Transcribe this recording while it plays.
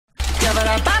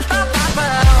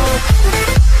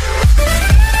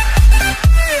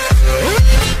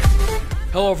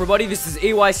Hello everybody, this is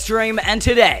Eystreem, and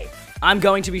today I'm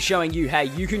going to be showing you how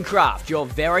you can craft your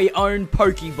very own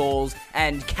Pokeballs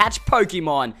and catch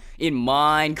Pokemon in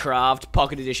Minecraft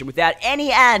Pocket Edition without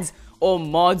any ads or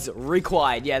mods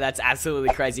required. Yeah, that's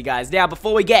absolutely crazy, guys. Now,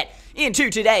 before we get into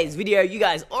today's video, you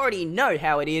guys already know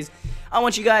how it is. I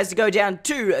want you guys to go down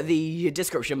to the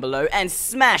description below and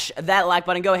smash that like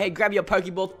button. Go ahead, grab your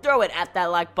Pokeball, throw it at that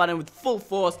like button with full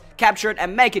force, capture it,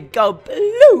 and make it go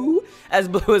blue as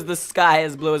the sky,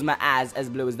 as blue as my eyes, as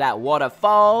blue as that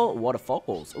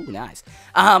waterfalls. Oh, nice.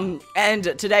 And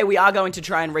today we are going to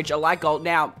try and reach a like goal.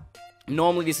 Now,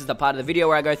 normally this is the part of the video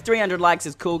where I go 300 likes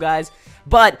is cool, guys,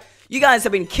 but you guys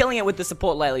have been killing it with the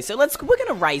support lately, so we're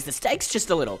gonna raise the stakes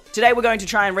just a little. Today we're going to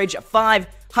try and reach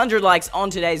 500 likes on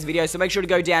today's video, so make sure to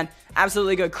go down,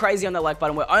 absolutely go crazy on that like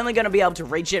button. We're only going to be able to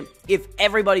reach it if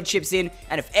everybody chips in,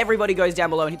 and if everybody goes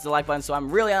down below and hits the like button, so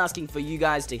I'm really asking for you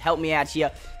guys to help me out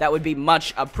here. That would be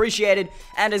much appreciated,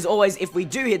 and as always, if we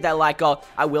do hit that like goal,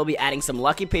 I will be adding some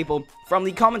lucky people from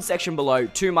the comment section below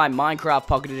to my Minecraft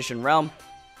Pocket Edition realm.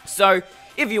 So,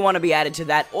 if you want to be added to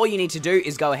that, all you need to do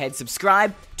is go ahead,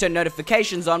 subscribe, turn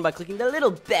notifications on by clicking the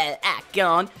little bell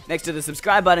icon next to the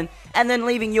subscribe button, and then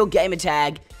leaving your gamer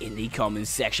tag in the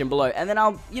comments section below. And then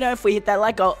if we hit that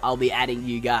like goal, I'll be adding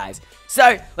you guys.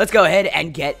 So, let's go ahead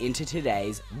and get into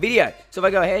today's video. So if I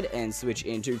go ahead and switch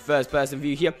into first person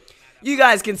view here, you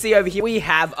guys can see over here, we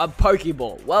have a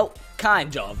Pokeball. Well,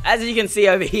 kind of. As you can see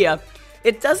over here,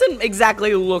 it doesn't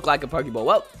exactly look like a Pokeball.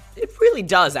 Well, it really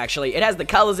does, actually. It has the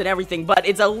colors and everything, but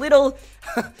it's a little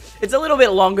bit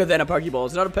longer than a Pokeball.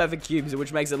 It's not a perfect cube,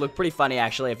 which makes it look pretty funny,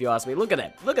 actually, if you ask me. Look at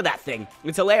it. Look at that thing.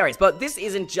 It's hilarious. But this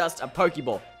isn't just a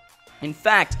Pokeball. In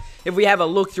fact, if we have a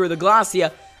look through the glass here,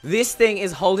 this thing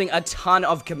is holding a ton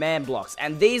of command blocks,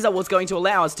 and these are what's going to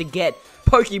allow us to get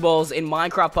Pokeballs in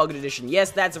Minecraft Pocket Edition.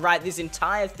 Yes, that's right. This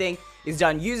entire thing is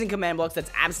done using command blocks. That's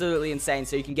absolutely insane,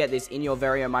 so you can get this in your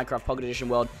very own Minecraft Pocket Edition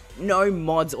world. No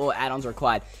mods or add-ons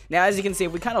required. Now, as you can see,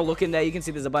 if we kind of look in there, you can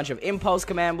see there's a bunch of impulse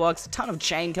command blocks, a ton of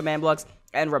chain command blocks,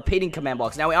 and repeating command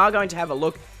blocks. Now, we are going to have a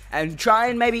look and try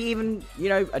and maybe even,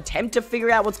 attempt to figure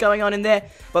out what's going on in there.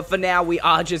 But for now, we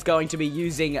are just going to be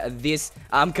using this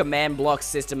command block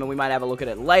system, and we might have a look at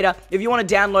it later. If you want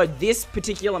to download this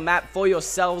particular map for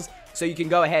yourselves, so you can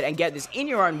go ahead and get this in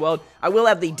your own world, I will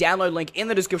have the download link in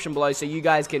the description below, so you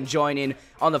guys can join in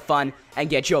on the fun and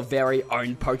get your very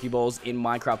own Pokeballs in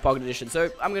Minecraft Pocket Edition. So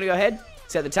I'm going to go ahead,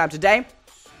 set the time today,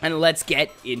 and let's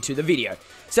get into the video.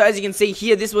 So as you can see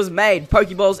here, this was made,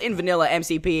 Pokeballs in Vanilla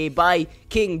MCPE by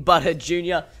King Butter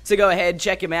Jr. So go ahead,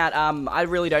 check him out. I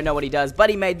really don't know what he does, but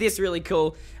he made this really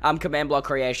cool command block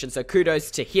creation, so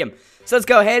kudos to him. So let's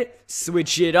go ahead,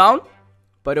 switch it on.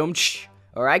 Ba-dum-tsh.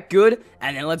 Alright, good.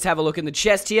 And then let's have a look in the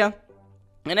chest here.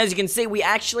 And as you can see, we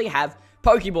actually have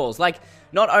Pokeballs. Like,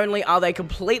 not only are they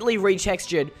completely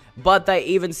retextured, but they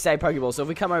even say Pokeball. So if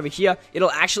we come over here,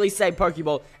 it'll actually say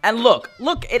Pokeball. And look,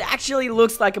 it actually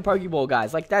looks like a Pokeball,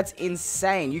 guys. Like, that's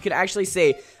insane. You can actually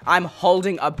see I'm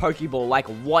holding a Pokeball. Like,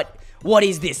 what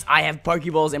is this? I have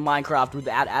Pokeballs in Minecraft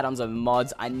without add-ons or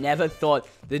mods. I never thought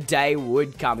the day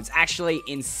would come. It's actually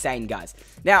insane, guys.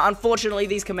 Now, unfortunately,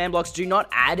 these command blocks do not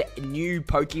add new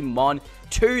Pokemon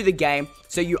to the game,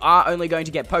 so you are only going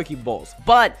to get Pokeballs.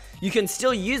 But you can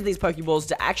still use these Pokeballs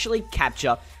to actually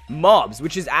capture mobs,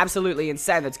 which is absolutely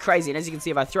insane. That's crazy. And as you can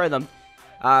see, if I throw them,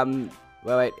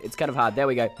 wait, it's kind of hard. There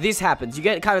we go. This happens. You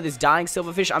get kind of this dying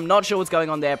silverfish. I'm not sure what's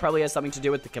going on there. Probably has something to do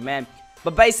with the command.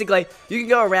 But basically, you can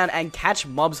go around and catch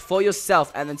mobs for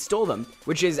yourself and then store them,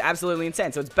 which is absolutely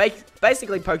insane. So it's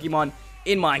basically Pokemon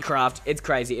in Minecraft. It's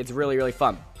crazy. It's really, really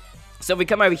fun. So if we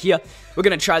come over here, we're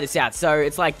going to try this out. So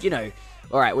it's like,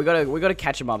 alright, we gotta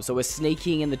catch a mob. So we're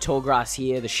sneaking in the tall grass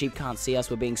here. The sheep can't see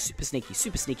us. We're being super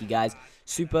sneaky, guys.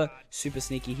 Super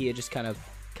sneaky here. Just kind of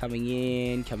coming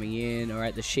in.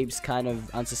 Alright, the sheep's kind of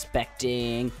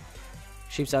unsuspecting.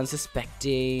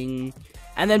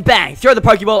 And then bang, throw the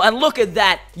Pokeball, and look at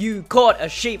that, you caught a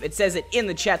sheep. It says it in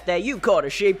the chat there, you caught a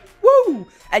sheep, woo!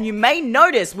 And you may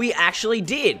notice we actually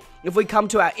did. If we come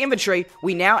to our inventory,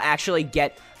 we now actually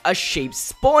get a sheep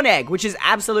spawn egg, which is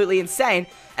absolutely insane.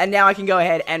 And now I can go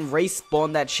ahead and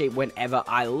respawn that sheep whenever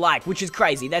I like, which is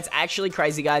crazy. That's actually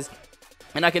crazy, guys.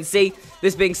 And I can see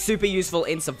this being super useful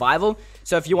in survival.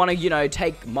 So if you want to,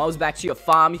 take mobs back to your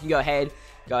farm, you can go ahead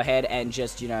and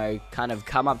just, kind of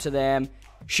come up to them,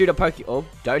 shoot a oh,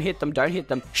 don't hit them,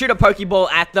 shoot a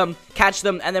Pokeball at them, catch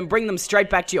them, and then bring them straight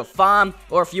back to your farm.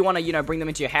 Or if you want to, bring them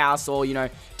into your house, or,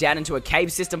 down into a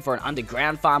cave system for an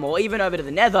underground farm, or even over to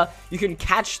the nether, you can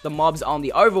catch the mobs on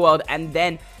the overworld and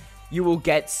then you will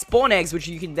get spawn eggs, which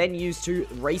you can then use to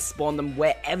respawn them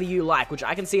wherever you like, which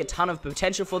I can see a ton of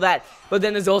potential for that. But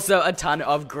then there's also a ton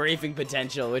of griefing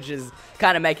potential, which is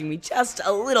kind of making me just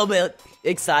a little bit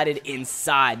excited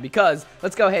inside. Because,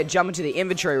 let's go ahead, jump into the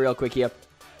inventory real quick here.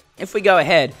 If we go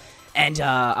ahead and,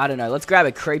 I don't know, let's grab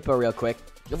a creeper real quick.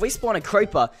 If we spawn a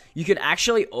creeper, you can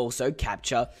actually also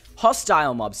capture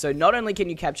hostile mobs. So not only can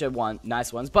you capture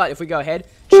nice ones, but if we go ahead,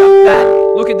 chuck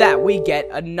that, look at that, we get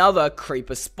another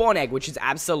creeper spawn egg, which is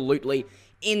absolutely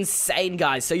insane,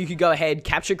 guys. So you could go ahead,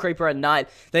 capture creeper at night,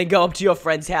 then go up to your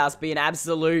friend's house, be an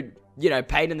absolute, you know,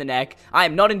 pain in the neck. I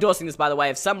am not endorsing this, by the way.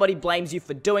 If somebody blames you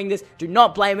for doing this, do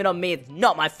not blame it on me. It's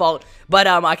not my fault. But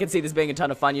I can see this being a ton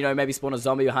of fun. You know, maybe spawn a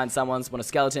zombie behind someone, spawn a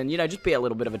skeleton. You know, just be a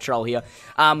little bit of a troll here.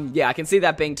 Yeah, I can see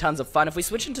that being tons of fun. If we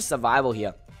switch into survival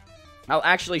here, I'll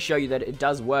actually show you that it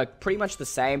does work pretty much the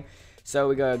same. So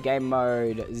we go game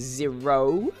mode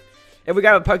 0. If we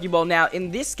grab a Pokeball now,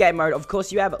 in this game mode, of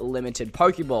course, you have limited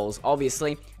Pokeballs,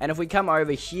 obviously. And if we come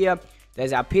over here,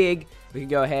 there's our pig. We can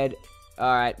go ahead.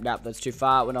 Alright, nope, that's too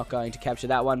far. We're not going to capture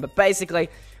that one. But basically,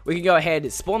 we can go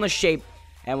ahead, spawn the sheep,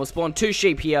 and we'll spawn 2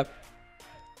 sheep here.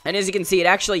 And as you can see, it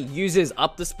actually uses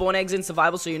up the spawn eggs in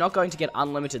survival, so you're not going to get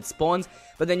unlimited spawns.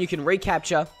 But then you can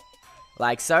recapture,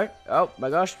 like so. Oh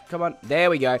my gosh, come on. There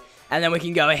we go. And then we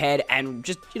can go ahead and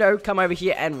just, you know, come over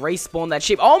here and respawn that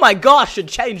sheep. Oh my gosh, it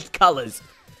changed colors.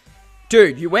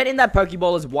 Dude, you went in that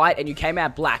Pokeball as white and you came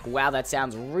out black. Wow, that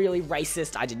sounds really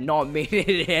racist. I did not mean it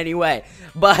in any way.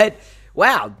 But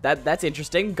wow, that's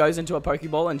interesting. Goes into a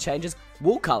Pokeball and changes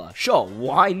wool color. Sure,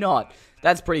 why not?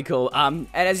 That's pretty cool. And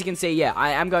as you can see, yeah,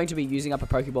 I am going to be using up a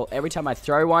Pokeball every time I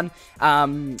throw one.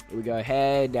 We go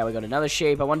ahead. Now we got another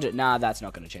sheep. I wanted to, nah, that's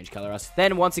not going to change color us.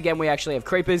 Then once again, we actually have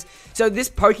creepers. So this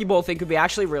Pokeball thing could be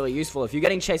actually really useful. If you're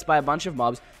getting chased by a bunch of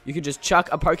mobs, you can just chuck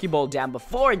a Pokeball down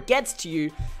before it gets to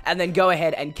you and then go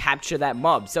ahead and capture that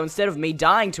mob. So instead of me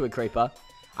dying to a creeper,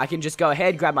 I can just go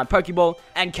ahead, grab my Pokeball,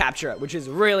 and capture it, which is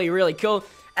really, really cool.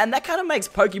 And that kind of makes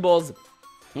Pokeballs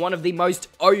one of the most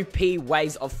OP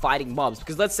ways of fighting mobs.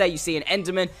 Because let's say you see an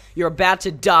Enderman, you're about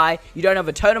to die, you don't have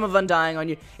a Totem of Undying on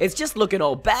you, it's just looking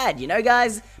all bad, you know,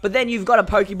 guys? But then you've got a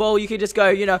Pokeball, you can just go,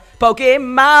 you know,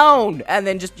 Pokemon! And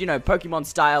then just, you know, Pokemon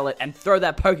style it and throw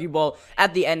that Pokeball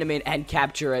at the Enderman and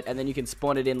capture it, and then you can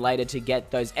spawn it in later to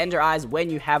get those Ender Eyes when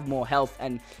you have more health.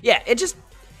 And yeah,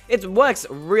 it works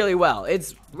really well.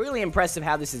 It's really impressive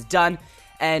how this is done.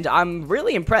 And I'm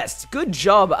really impressed. Good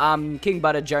job, King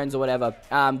Butter Jones or whatever.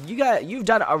 You've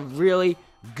done a really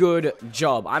good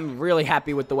job. I'm really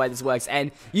happy with the way this works. And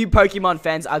you Pokemon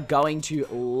fans are going to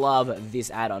love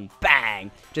this add-on. Bang!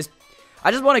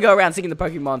 I just want to go around singing the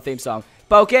Pokemon theme song.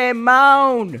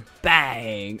 Pokemon!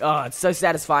 Bang! Oh, it's so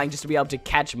satisfying just to be able to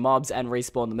catch mobs and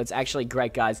respawn them. It's actually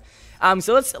great, guys.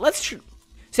 So let's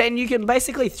so, and you can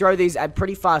basically throw these at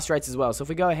pretty fast rates as well. So if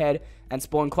we go ahead and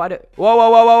spawn quite a... Whoa, whoa,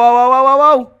 whoa, whoa, whoa, whoa, whoa,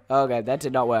 whoa! Okay, that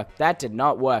did not work. That did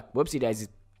not work. Whoopsie daisies.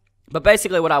 But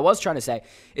basically what I was trying to say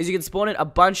is you can spawn in a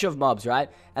bunch of mobs, right?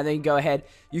 And then you go ahead,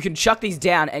 you can chuck these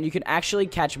down and you can actually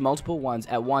catch multiple ones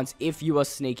at once if you are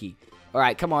sneaky.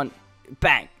 Alright, come on.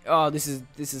 Bang. Oh, this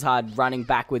is hard, running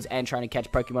backwards and trying to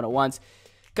catch Pokemon at once.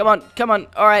 Come on, come on.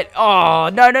 Alright. Oh,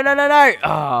 no, no, no, no, no.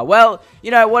 Oh, well,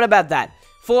 you know, what about that?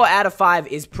 4 out of 5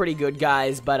 is pretty good,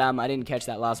 guys, but I didn't catch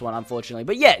that last one, unfortunately.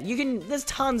 But yeah, there's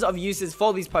tons of uses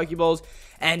for these Pokeballs,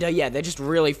 and yeah, they're just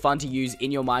really fun to use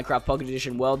in your Minecraft Pocket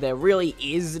Edition world. There really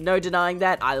is no denying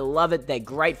that. I love it. They're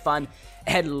great fun,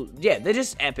 and yeah, they're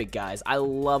just epic, guys. I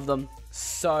love them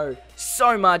so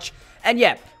much. And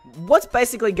yeah, what's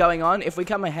basically going on, if we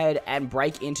come ahead and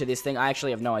break into this thing, I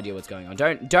actually have no idea what's going on.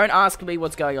 Don't ask me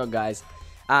what's going on, guys.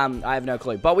 I have no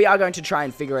clue, but we are going to try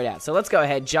and figure it out. So let's go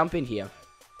ahead, jump in here.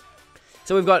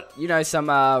 So we've got, you know, some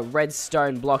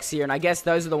redstone blocks here, and I guess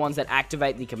those are the ones that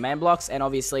activate the command blocks. And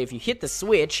obviously, if you hit the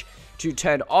switch to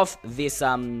turn off this,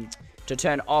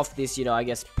 you know, I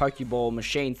guess Pokeball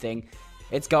machine thing,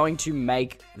 it's going to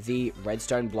make the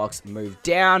redstone blocks move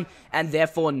down and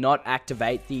therefore not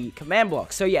activate the command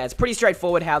block. So yeah, it's pretty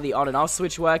straightforward how the on and off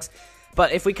switch works.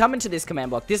 But if we come into this command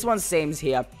block, this one seems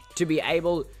here to be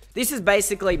able... This is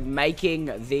basically making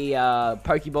the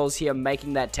Pokeballs here,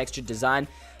 making that textured design.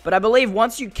 But I believe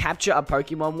once you capture a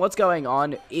Pokemon, what's going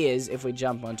on is, if we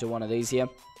jump onto one of these here,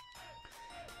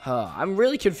 I'm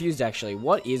really confused actually.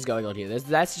 What is going on here?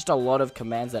 That's just a lot of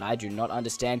commands that I do not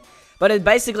understand. But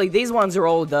basically, these ones are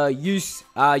all the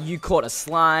you caught a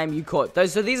slime, you caught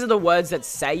those. So these are the words that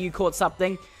say you caught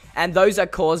something, and those are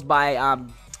caused by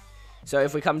So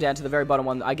if we come down to the very bottom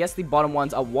one, I guess the bottom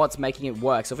ones are what's making it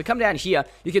work. So if we come down here,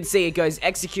 you can see it goes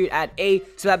execute at E.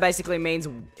 So that basically means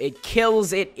it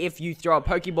kills it if you throw a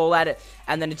Pokeball at it,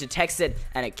 and then it detects it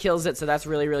and it kills it. So that's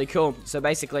really, really cool. So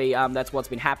basically, that's what's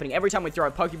been happening. Every time we throw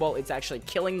a Pokeball, it's actually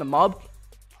killing the mob.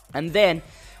 And then,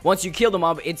 once you kill the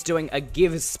mob, it's doing a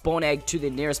give spawn egg to the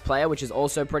nearest player, which is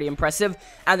also pretty impressive.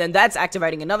 And then that's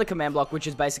activating another command block, which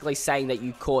is basically saying that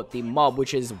you caught the mob,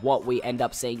 which is what we end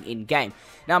up seeing in-game.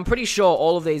 Now, I'm pretty sure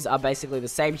all of these are basically the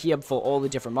same here for all the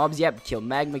different mobs. Yep, kill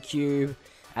Magma Cube,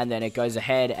 and then it goes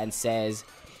ahead and says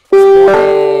spawn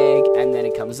egg, and then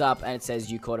it comes up and it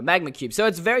says you caught a Magma Cube. So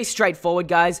it's very straightforward,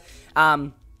 guys.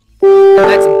 And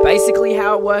that's basically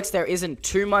how it works. There isn't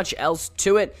too much else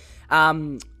to it.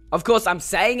 Of course, I'm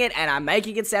saying it and I'm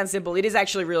making it sound simple. It is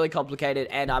actually really complicated,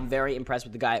 and I'm very impressed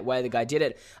with the way the guy did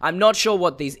it. I'm not sure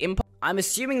what these I'm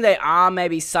assuming they are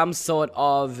maybe some sort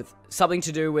of something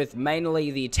to do with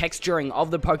mainly the texturing of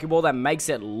the Pokeball that makes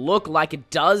it look like it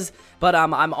does, but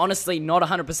I'm honestly not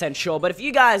 100% sure. But if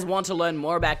you guys want to learn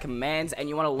more about commands and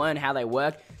you want to learn how they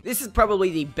work, this is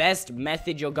probably the best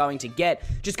method you're going to get.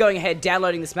 Just going ahead,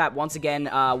 downloading this map once again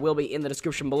will be in the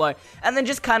description below, and then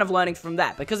just kind of learning from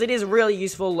that, because it is really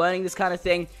useful learning this kind of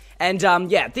thing. And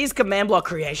yeah, these command block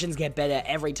creations get better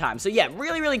every time. So yeah,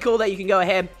 really, really cool that you can go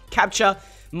ahead, capture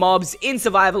mobs in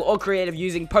survival or creative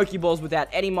using Pokeballs without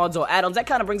any mods or add-ons. That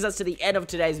kind of brings us to the end of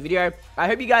today's video. I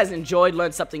hope you guys enjoyed,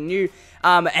 learned something new,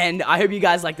 and I hope you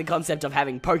guys like the concept of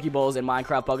having Pokeballs in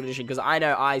Minecraft Pocket Edition, because I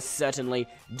know I certainly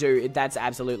do. That's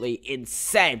absolutely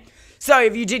insane. So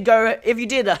if you did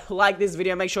like this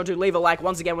video, make sure to leave a like.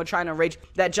 Once again, we're trying to reach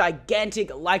that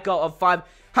gigantic like goal of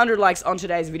 500 likes on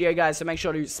today's video, guys, so make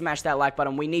sure to smash that like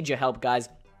button. We need your help, guys.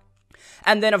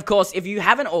 And then, of course, if you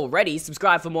haven't already,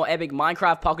 subscribe for more epic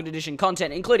Minecraft Pocket Edition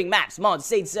content, including maps, mods,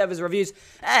 seeds, servers, reviews,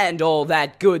 and all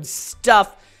that good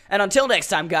stuff. And until next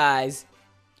time, guys,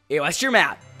 Eystreem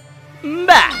out.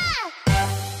 Bye!